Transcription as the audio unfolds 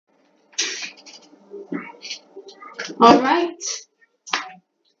Alright,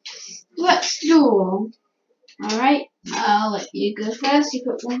 let's draw. Alright, I'll let you go first. You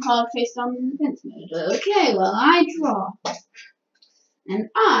put one card face down in the fence mode. Okay, well, I draw. And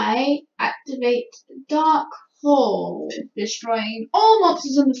I activate Dark Hole, destroying all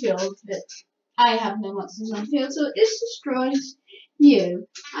monsters on the field. But I have no monsters on the field, so this destroys you.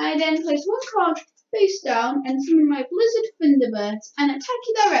 I then place one card face down and summon my Blizzard Thunderbirds and attack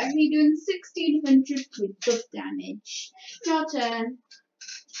you directly, doing 1600 points of damage. Your turn.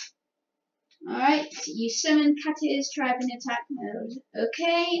 Alright, you summon Katir's tribe in attack mode.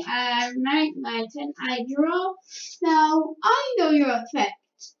 Okay, right, my turn. I draw. Now, I know your effect.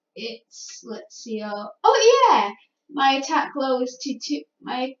 It's, let's see, oh yeah! My attack lowers to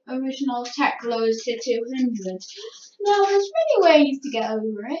my original attack lowers to 200. Now, there's many ways to get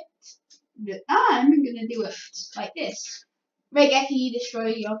over it, but I'm gonna do it like this. Regeki,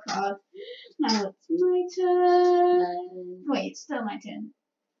 destroy your card. Now it's my turn. Wait, it's still my turn.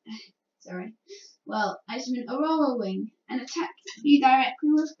 Sorry. Well, I summon Aurora Wing and attack you directly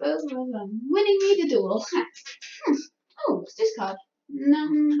with both of them, winning me the duel. Oh, what's this card?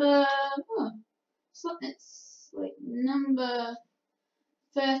 Number... oh, it's like number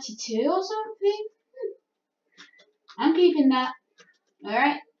 32 or something? I'm keeping that.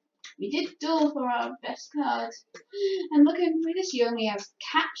 Alright. We did duel for our best cards. And looking through this, you only have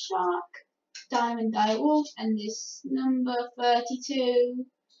Cat Shark, Diamond Die Wolf, and this number 32.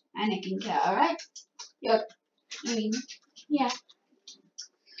 Anakin Cat, alright? Yep. I mean, yeah.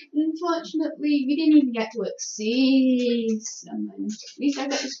 Unfortunately, we didn't even get to exceed someone. At least I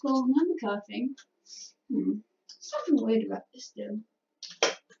got this cool number card thing. Something weird about this though.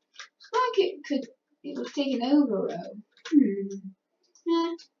 It's like it was taking over. Yeah,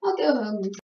 I'll go home and